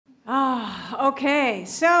Okay,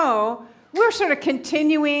 so we're sort of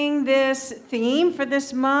continuing this theme for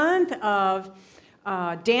this month of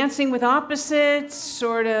dancing with opposites,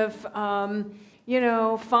 sort of,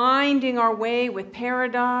 finding our way with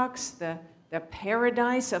paradox, the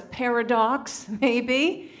paradise of paradox,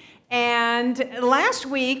 maybe. And last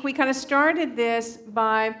week, we kind of started this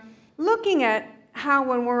by looking at how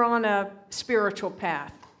when we're on a spiritual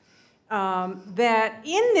path, that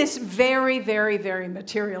in this very, very, very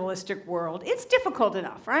materialistic world, it's difficult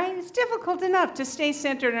enough, right? It's difficult enough to stay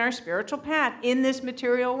centered in our spiritual path in this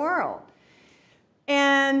material world.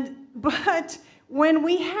 But when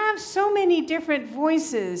we have so many different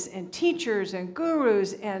voices and teachers and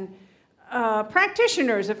gurus and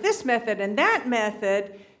practitioners of this method and that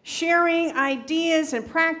method, sharing ideas and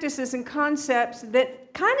practices and concepts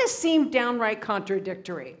that kind of seem downright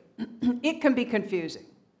contradictory, it can be confusing.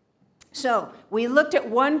 So we looked at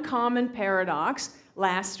one common paradox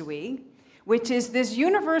last week, which is this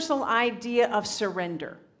universal idea of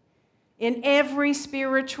surrender. In every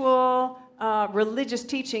spiritual, religious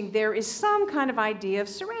teaching, there is some kind of idea of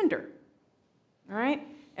surrender, all right?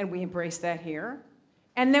 And we embrace that here.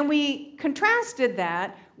 And then we contrasted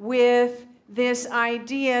that with this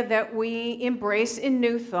idea that we embrace in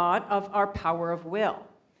New Thought of our power of will,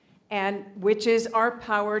 and which is our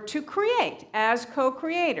power to create as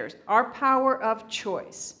co-creators, our power of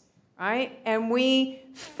choice, right? And we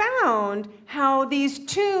found how these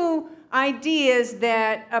two ideas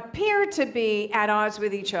that appear to be at odds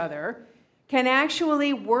with each other can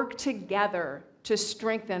actually work together to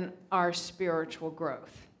strengthen our spiritual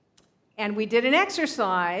growth. And we did an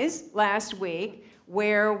exercise last week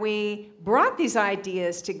where we brought these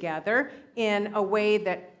ideas together in a way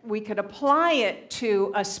that we could apply it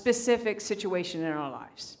to a specific situation in our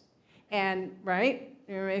lives. And, right,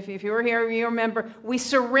 if you were here, you remember, we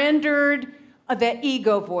surrendered the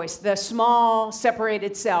ego voice, the small,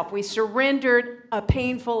 separated self. We surrendered a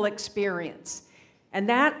painful experience. And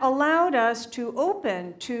that allowed us to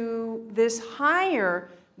open to this higher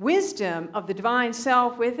wisdom of the divine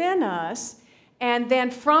self within us. And then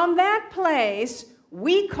from that place,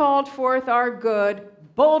 we called forth our good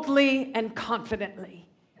boldly and confidently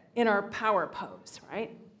in our power pose,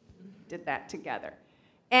 right? Did that together.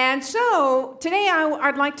 And so today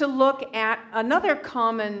I'd like to look at another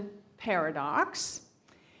common paradox.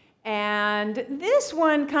 And this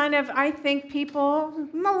one kind of, I think a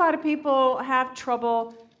lot of people have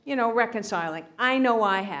trouble, reconciling. I know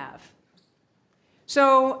I have.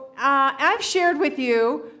 So I've shared with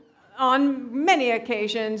you on many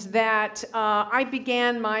occasions that I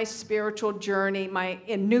began my spiritual journey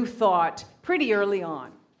in New Thought pretty early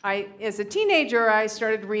on. As a teenager, I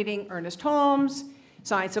started reading Ernest Holmes,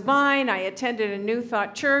 Science of Mind. I attended a New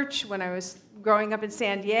Thought church when I was growing up in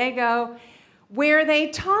San Diego, where they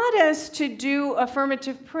taught us to do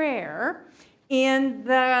affirmative prayer in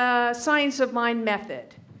the Science of Mind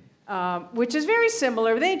method, which is very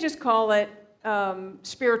similar. They just call it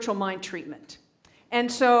spiritual mind treatment. And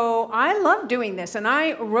so I loved doing this, and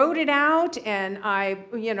I wrote it out, and I,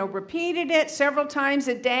 repeated it several times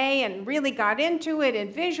a day and really got into it and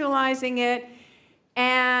visualizing it,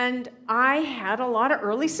 and I had a lot of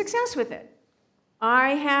early success with it.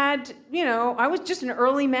 I was just an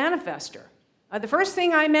early manifester. The first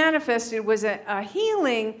thing I manifested was a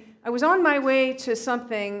healing. I was on my way to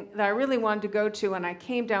something that I really wanted to go to, and I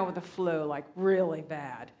came down with a flu, like really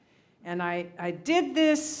bad. And I did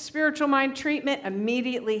this spiritual mind treatment,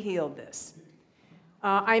 immediately healed this.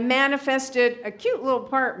 I manifested a cute little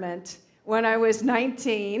apartment when I was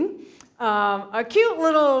 19, a cute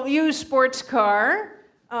little used sports car,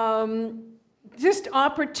 just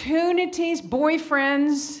opportunities,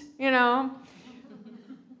 boyfriends,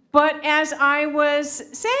 But as I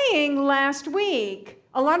was saying last week,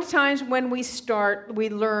 a lot of times when we start, we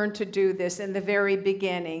learn to do this in the very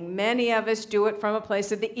beginning. Many of us do it from a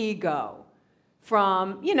place of the ego,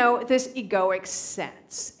 from, this egoic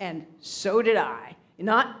sense. And so did I.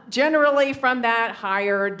 Not generally from that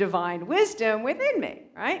higher divine wisdom within me,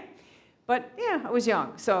 right? But yeah, I was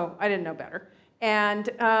young, so I didn't know better. And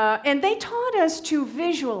they taught us to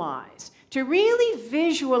visualize, to really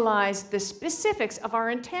visualize the specifics of our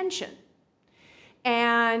intention.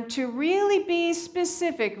 And to really be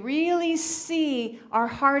specific, really see our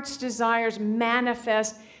heart's desires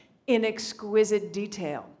manifest in exquisite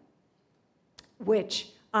detail, which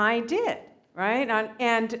I did, right?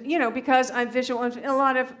 And because I'm visual, and a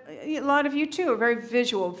lot of you too are very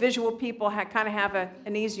visual. Visual people kind of have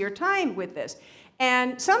an easier time with this.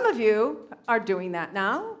 And some of you are doing that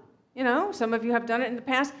now. Some of you have done it in the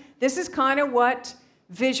past. This is kind of what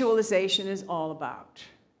visualization is all about.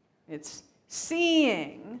 It's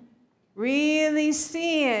seeing Really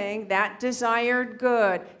seeing that desired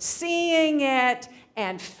good, seeing it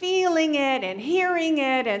and feeling it and hearing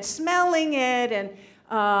it and smelling it and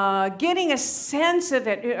getting a sense of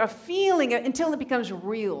it, a feeling it until it becomes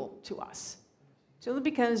real to us. Until it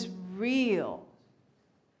becomes real.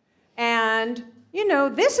 And, you know,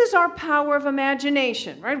 this is our power of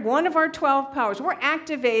imagination, right? One of our 12 powers. We're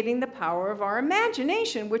activating the power of our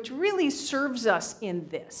imagination, which really serves us in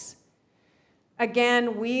this.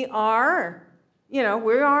 Again, we are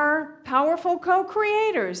powerful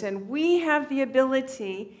co-creators, and we have the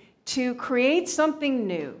ability to create something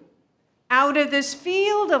new out of this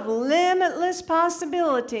field of limitless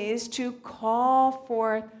possibilities to call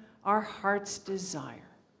forth our heart's desire.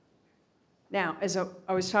 Now, as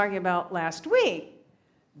I was talking about last week,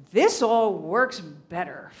 this all works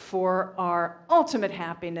better for our ultimate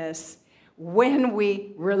happiness when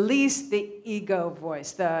we release the ego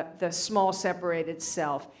voice, the small separated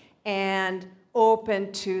self, and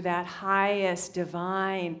open to that highest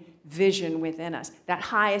divine vision within us, that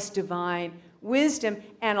highest divine wisdom,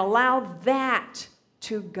 and allow that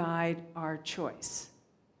to guide our choice.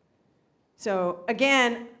 So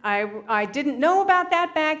again, I didn't know about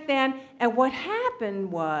that back then, and what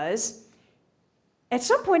happened was, at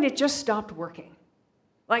some point it just stopped working.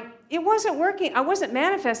 Like, it wasn't working, I wasn't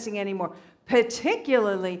manifesting anymore,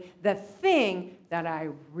 particularly the thing that I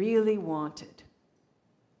really wanted.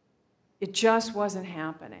 It just wasn't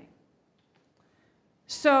happening.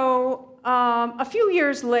 So a few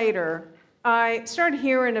years later, I started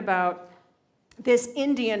hearing about this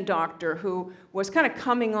Indian doctor who was kind of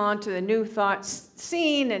coming on to the New Thought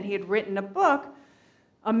scene, and he had written a book,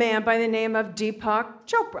 a man by the name of Deepak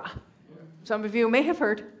Chopra. Some of you may have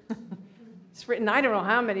heard. He's written I don't know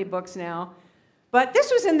how many books now. But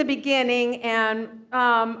this was in the beginning, and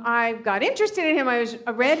I got interested in him.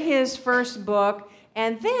 I read his first book,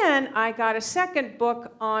 and then I got a second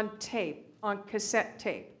book on tape, on cassette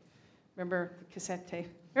tape. Remember the cassette tape?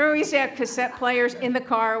 Remember we used to have cassette players in the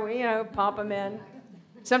car, we, pop them in.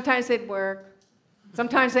 Sometimes they'd work.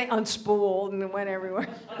 Sometimes they unspooled and went everywhere.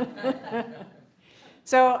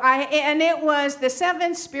 And it was the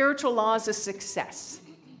 7 Spiritual Laws of Success,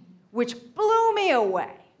 which blew me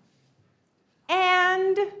away.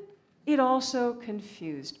 And it also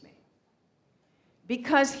confused me,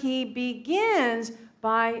 because he begins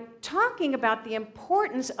by talking about the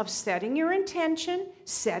importance of setting your intention,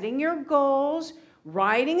 setting your goals,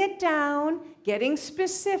 writing it down, getting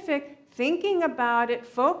specific, thinking about it,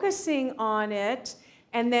 focusing on it,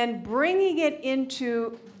 and then bringing it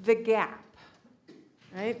into the gap,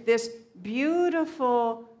 right? This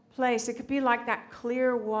beautiful place. It could be like that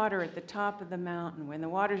clear water at the top of the mountain. When the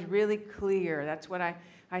water's really clear, that's what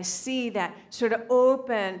I see, that sort of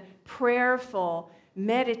open, prayerful,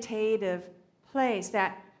 meditative place,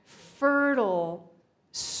 that fertile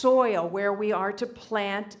soil where we are to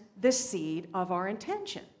plant the seed of our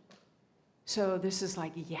intention. So this is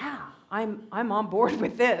like, yeah, I'm on board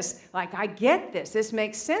with this. Like, I get this. This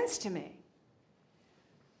makes sense to me.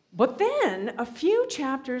 But then a few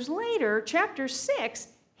chapters later, chapter 6,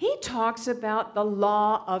 he talks about the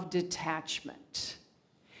law of detachment.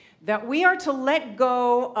 That we are to let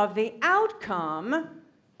go of the outcome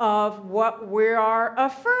of what we are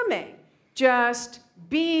affirming. Just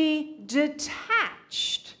be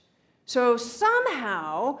detached. So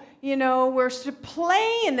somehow, we're to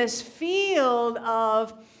play in this field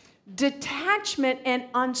of detachment and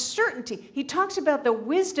uncertainty. He talks about the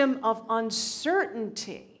wisdom of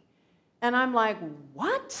uncertainty. And I'm like,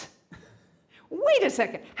 what? Wait a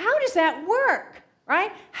second. How does that work,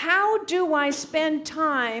 right? How do I spend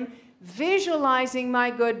time visualizing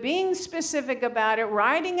my good, being specific about it,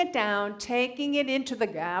 writing it down, taking it into the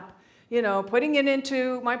gap, putting it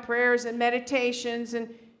into my prayers and meditations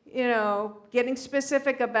and, getting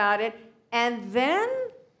specific about it, and then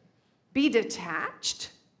be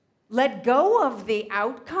detached, let go of the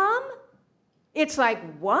outcome? It's like,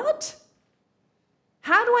 what?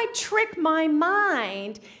 How do I trick my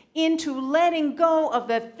mind into letting go of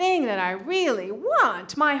the thing that I really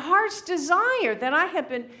want, my heart's desire that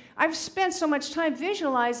I've spent so much time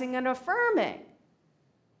visualizing and affirming?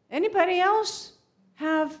 Anybody else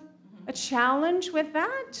have a challenge with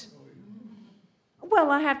that? Well,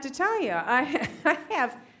 I have to tell you, I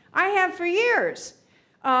have for years.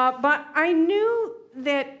 But I knew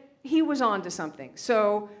that he was onto something.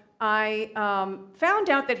 So I found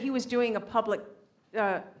out that he was doing a public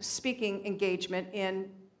speaking engagement in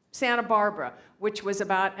Santa Barbara, which was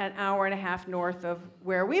about an hour and a half north of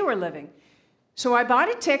where we were living. So I bought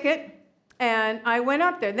a ticket, and I went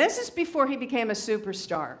up there. This is before he became a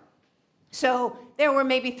superstar. So there were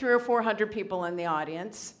maybe 300 or 400 people in the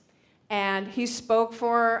audience. And he spoke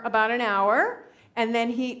for about an hour, and then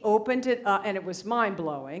he opened it up, and it was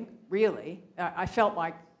mind-blowing, really. I felt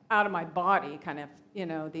like out of my body, kind of, you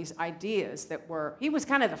know, these ideas that were, he was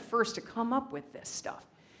kind of the first to come up with this stuff,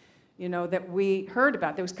 you know, that we heard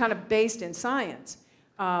about, that was kind of based in science.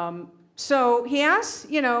 So he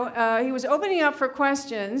asked, you know, he was opening up for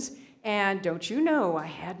questions, and don't you know, I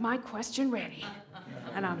had my question ready.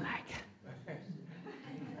 And I'm like,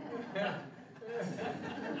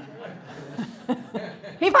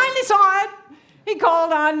 he finally saw it. He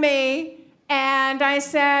called on me, and I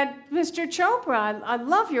said, Mr. Chopra, I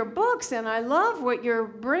love your books, and I love what you're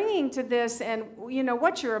bringing to this, and you know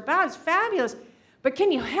what you're about is fabulous. But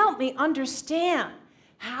can you help me understand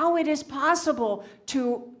how it is possible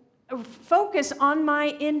to focus on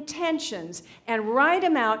my intentions and write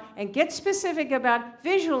them out and get specific about,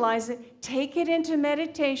 visualize it, take it into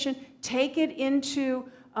meditation, take it into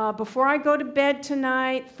before I go to bed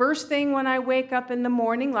tonight, first thing when I wake up in the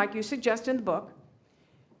morning, like you suggest in the book,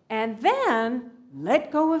 and then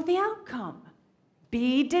let go of the outcome.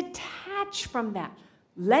 Be detached from that.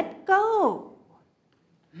 Let go.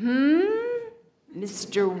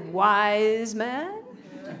 Mr. Wise Man?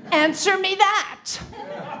 Answer me that.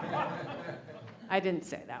 I didn't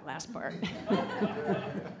say that last part.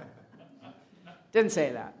 Didn't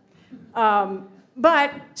say that.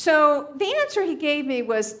 But so the answer he gave me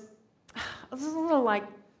was a little like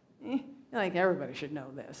everybody should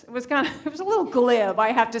know this. It was a little glib, I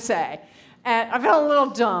have to say. And I felt a little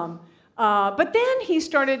dumb. But then he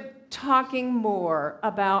started talking more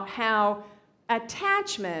about how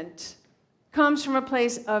attachment comes from a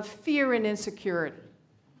place of fear and insecurity.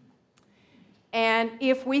 And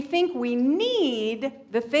if we think we need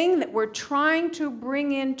the thing that we're trying to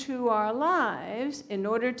bring into our lives in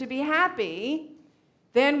order to be happy,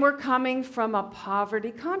 then we're coming from a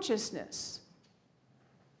poverty consciousness.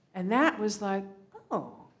 And that was like,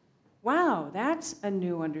 oh, wow, that's a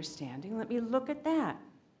new understanding. Let me look at that.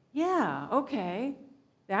 Yeah, okay,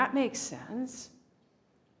 that makes sense.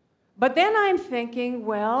 But then I'm thinking,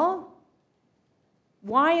 well,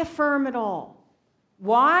 why affirm at all?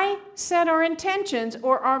 Why set our intentions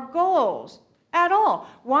or our goals at all?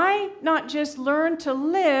 Why not just learn to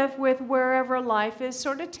live with wherever life is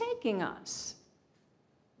sort of taking us?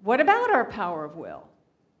 What about our power of will?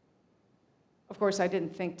 Of course, I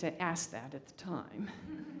didn't think to ask that at the time.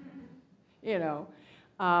 You know.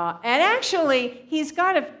 And actually, he's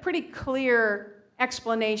got a pretty clear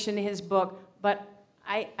explanation in his book, but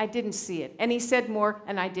I didn't see it. And he said more,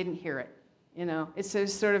 and I didn't hear it. You know, it's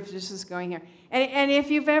sort of just is going here. And if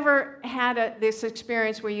you've ever had this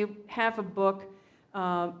experience where you have a book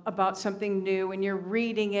about something new and you're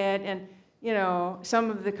reading it, and you know some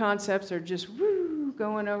of the concepts are just woo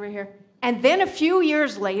going over here, and then a few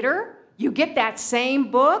years later you get that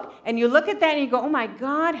same book and you look at that and you go, oh my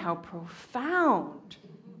God, how profound!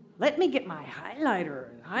 Let me get my highlighter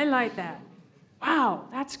and highlight that. Wow,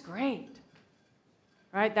 that's great.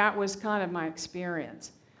 Right? That was kind of my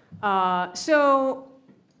experience. So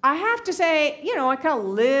I have to say, you know, I kind of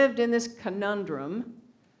lived in this conundrum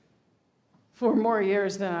for more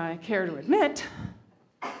years than I care to admit,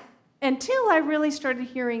 until I really started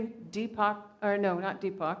hearing Derek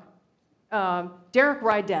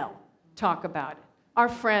Rydell talk about it. Our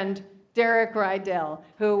friend Derek Rydell,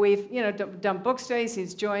 who we've, you know, done book studies.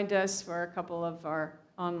 He's joined us for a couple of our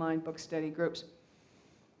online book study groups.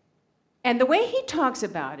 And the way he talks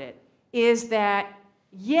about it is that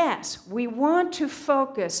yes, we want to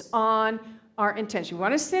focus on our intention. We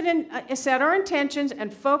want to set our intentions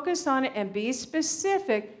and focus on it and be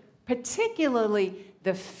specific, particularly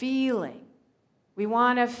the feeling. We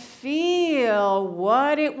want to feel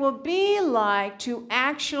what it will be like to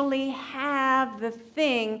actually have the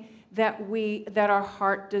thing that our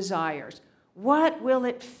heart desires. What will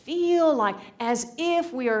it feel like as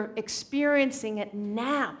if we are experiencing it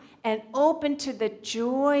now? And open to the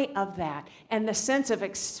joy of that and the sense of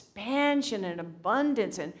expansion and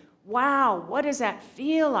abundance and wow, what does that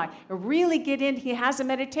feel like? Really get in. He has a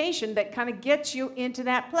meditation that kind of gets you into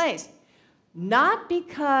that place. Not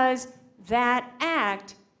because that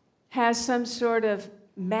act has some sort of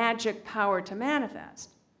magic power to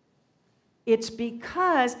manifest. It's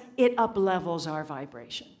because it uplevels our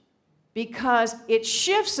vibration. Because it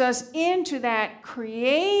shifts us into that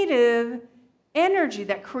creative energy,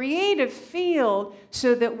 that creative field,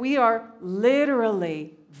 so that we are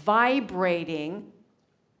literally vibrating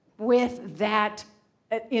with that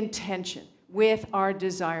intention, with our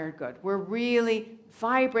desired good. We're really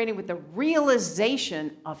vibrating with the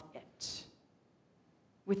realization of it,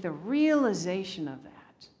 with the realization of that.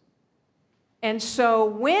 And so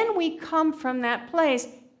when we come from that place,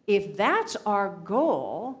 if that's our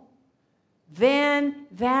goal, then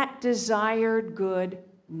that desired good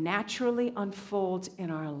naturally unfolds in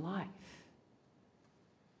our life.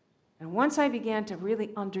 And once I began to really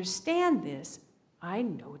understand this, I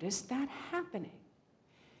noticed that happening.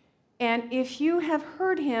 And if you have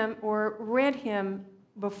heard him or read him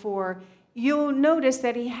before, you'll notice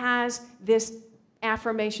that he has this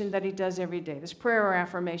affirmation that he does every day, this prayer or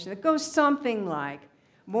affirmation that goes something like,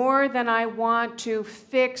 more than I want to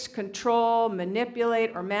fix, control,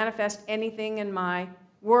 manipulate, or manifest anything in my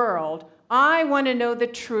world, I want to know the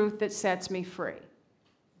truth that sets me free.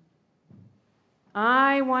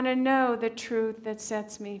 I want to know the truth that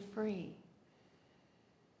sets me free.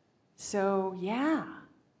 So, yeah,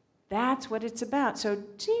 that's what it's about. So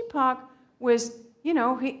Deepak was, you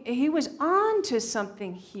know, he was on to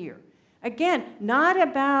something here. Again, not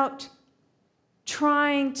about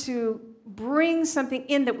trying to bring something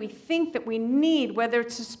in that we think that we need, whether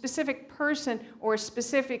it's a specific person or a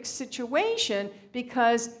specific situation,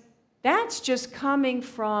 because that's just coming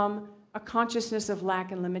from a consciousness of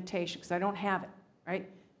lack and limitation, because I don't have it, right?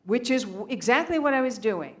 Which is exactly what I was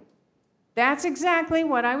doing. That's exactly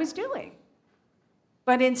what I was doing.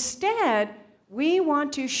 But instead, we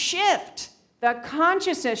want to shift the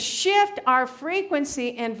consciousness, shift our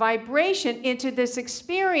frequency and vibration into this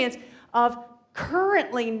experience of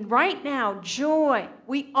currently, right now, joy.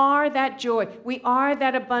 We are that joy. We are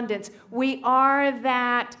that abundance. We are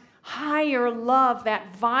that higher love,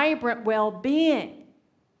 that vibrant well-being.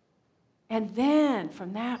 And then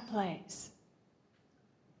from that place,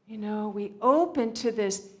 you know, we open to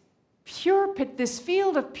this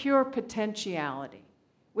field of pure potentiality,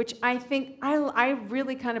 which I think I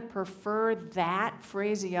really kind of prefer that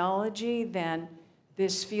phraseology than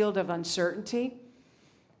this field of uncertainty.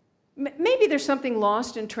 Maybe there's something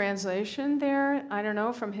lost in translation there, I don't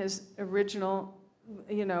know, from his original,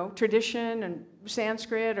 you know, tradition and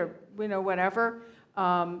Sanskrit or, you know, whatever.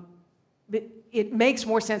 It makes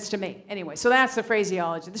more sense to me. Anyway, so that's the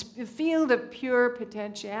phraseology, this field of pure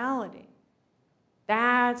potentiality.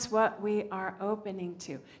 That's what we are opening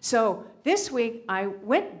to. So this week, I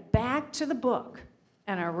went back to the book,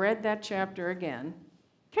 and I read that chapter again,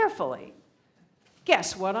 carefully.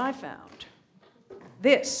 Guess what I found?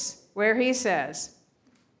 This, where he says,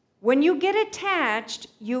 when you get attached,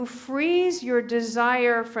 you freeze your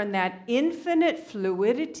desire from that infinite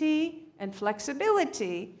fluidity and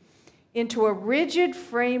flexibility into a rigid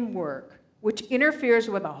framework which interferes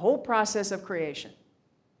with the whole process of creation.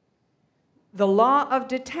 The law of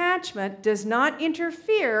detachment does not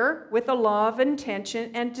interfere with the law of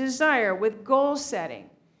intention and desire, with goal setting.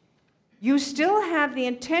 You still have the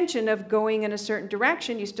intention of going in a certain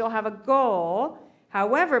direction. You still have a goal.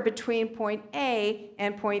 However, between point A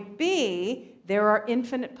and point B, there are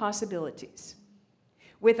infinite possibilities.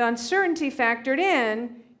 With uncertainty factored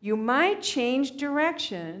in, you might change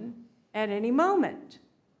direction at any moment.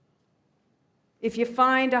 If you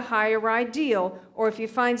find a higher ideal, or if you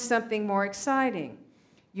find something more exciting,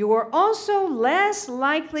 you are also less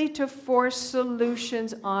likely to force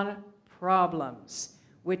solutions on problems,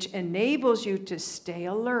 which enables you to stay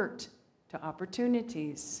alert to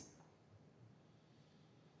opportunities.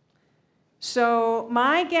 So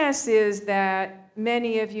my guess is that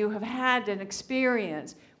many of you have had an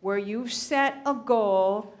experience where you've set a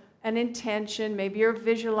goal, an intention, maybe you're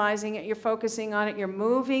visualizing it, you're focusing on it, you're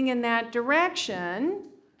moving in that direction,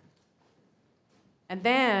 and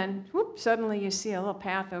then, whoop, suddenly you see a little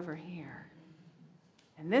path over here.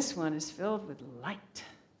 And this one is filled with light.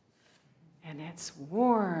 And it's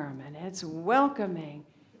warm, and it's welcoming.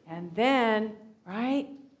 And then, right,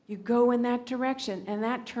 you go in that direction, and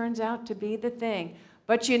that turns out to be the thing.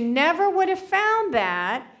 But you never would have found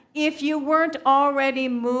that if you weren't already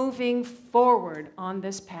moving forward on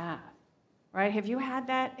this path, right? Have you had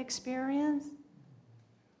that experience?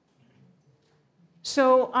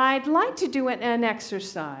 So I'd like to do an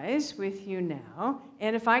exercise with you now,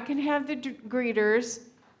 and if I can have the greeters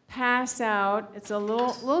pass out, it's a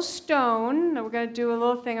little stone, and we're going to do a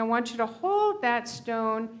little thing. I want you to hold that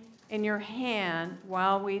stone in your hand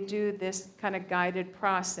while we do this kind of guided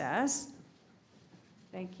process.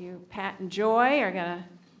 Thank you. Pat and Joy are going to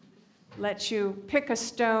let you pick a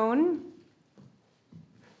stone.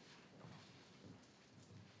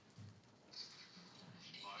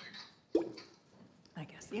 I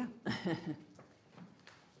guess, yeah.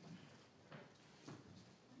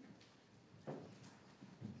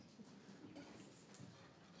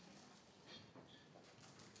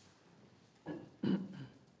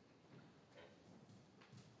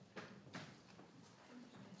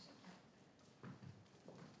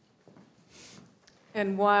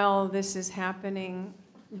 And while this is happening,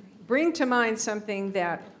 bring to mind something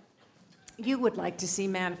that you would like to see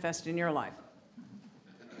manifest in your life.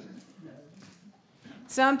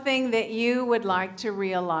 Something that you would like to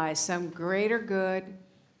realize, some greater good,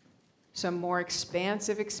 some more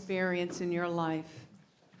expansive experience in your life.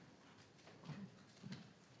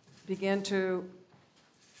 Begin to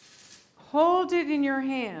hold it in your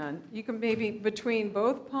hand. You can maybe between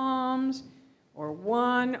both palms or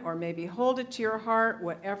one, or maybe hold it to your heart,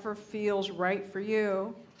 whatever feels right for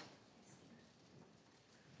you.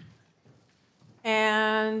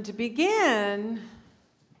 And begin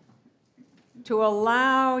to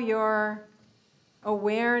allow your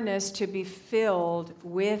awareness to be filled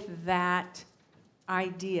with that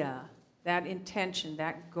idea, that intention,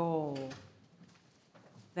 that goal,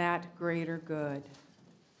 that greater good.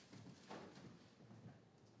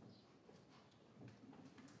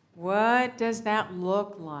 What does that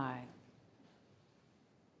look like?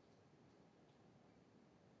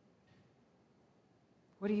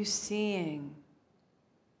 What are you seeing?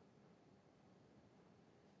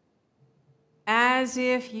 As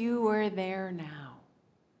if you were there now.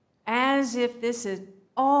 As if this is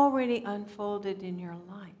already unfolded in your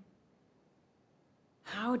life.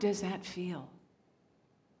 How does that feel?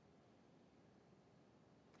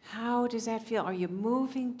 How does that feel? Are you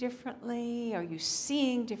moving differently? Are you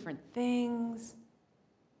seeing different things?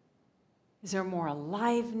 Is there more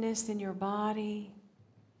aliveness in your body?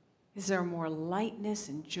 Is there more lightness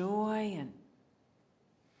and joy and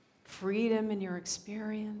freedom in your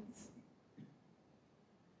experience?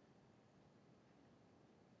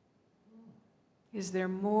 Is there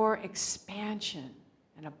more expansion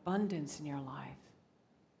and abundance in your life?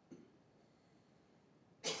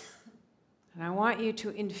 And I want you to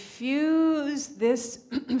infuse this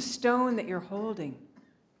stone that you're holding,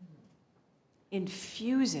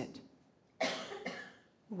 infuse it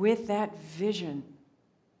with that vision,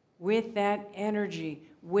 with that energy,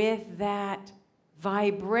 with that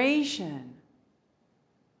vibration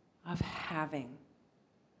of having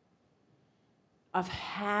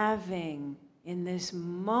in this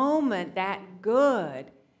moment that good,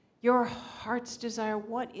 your heart's desire.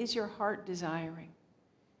 What is your heart desiring?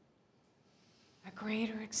 A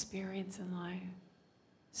greater experience in life,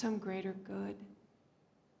 some greater good,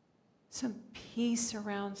 some peace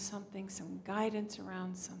around something, some guidance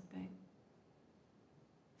around something.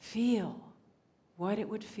 Feel what it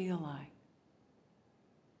would feel like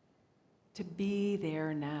to be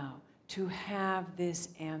there now, to have this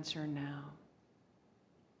answer now,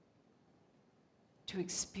 to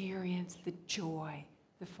experience the joy,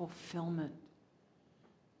 the fulfillment.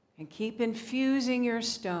 And keep infusing your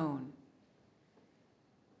stone.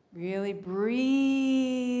 Really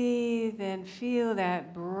breathe and feel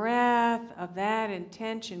that breath of that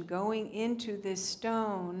intention going into this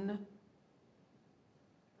stone.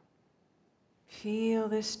 Feel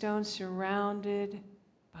this stone surrounded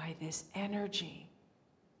by this energy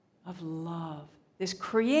of love, this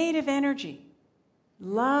creative energy.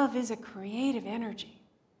 Love is a creative energy.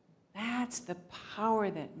 That's the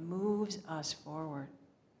power that moves us forward.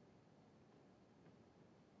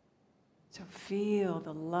 So feel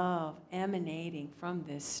the love emanating from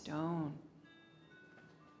this stone.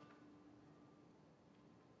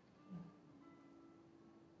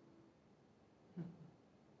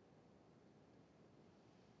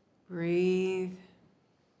 Breathe.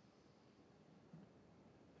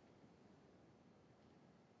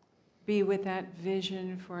 Be with that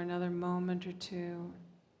vision for another moment or two.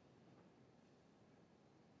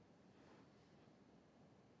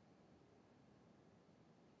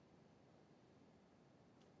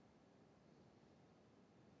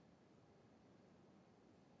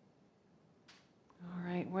 All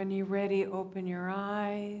right, when you're ready, open your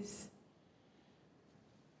eyes.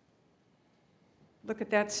 Look at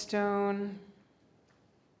that stone.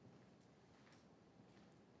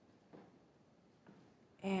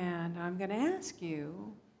 And I'm going to ask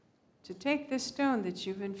you to take this stone that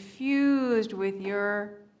you've infused with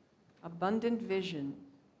your abundant vision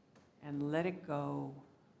and let it go.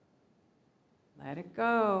 Let it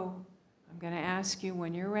go. I'm going to ask you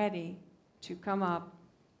when you're ready to come up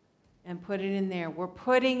and put it in there. We're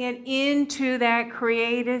putting it into that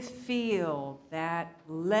creative field, that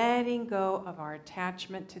letting go of our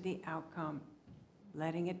attachment to the outcome,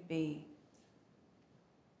 letting it be.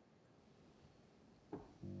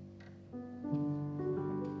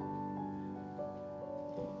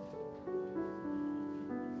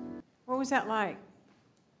 What was that like?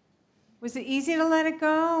 Was it easy to let it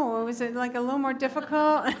go, or was it like a little more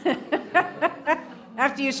difficult?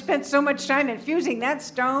 After you spent so much time infusing that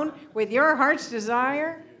stone with your heart's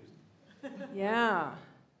desire? Yeah.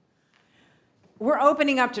 we're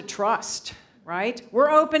opening up to trust, right? We're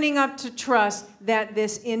opening up to trust that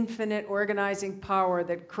this infinite organizing power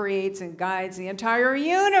that creates and guides the entire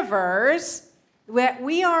universe, that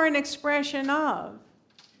we are an expression of.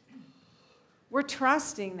 We're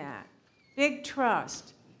trusting that. Big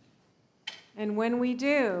trust. And when we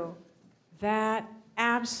do, that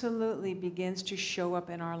absolutely begins to show up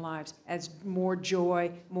in our lives as more joy,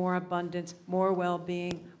 more abundance, more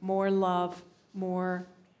well-being, more love, more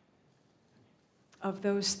of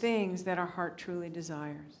those things that our heart truly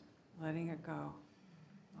desires. Letting it go.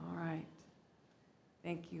 All right.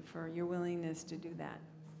 Thank you for your willingness to do that.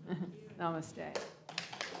 Namaste.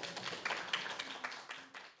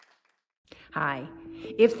 Hi.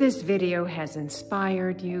 If this video has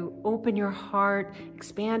inspired you, opened your heart,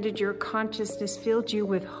 expanded your consciousness, filled you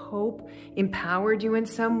with hope, empowered you in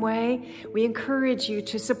some way, we encourage you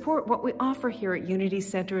to support what we offer here at Unity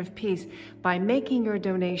Center of Peace by making your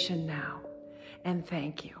donation now. And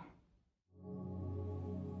thank you.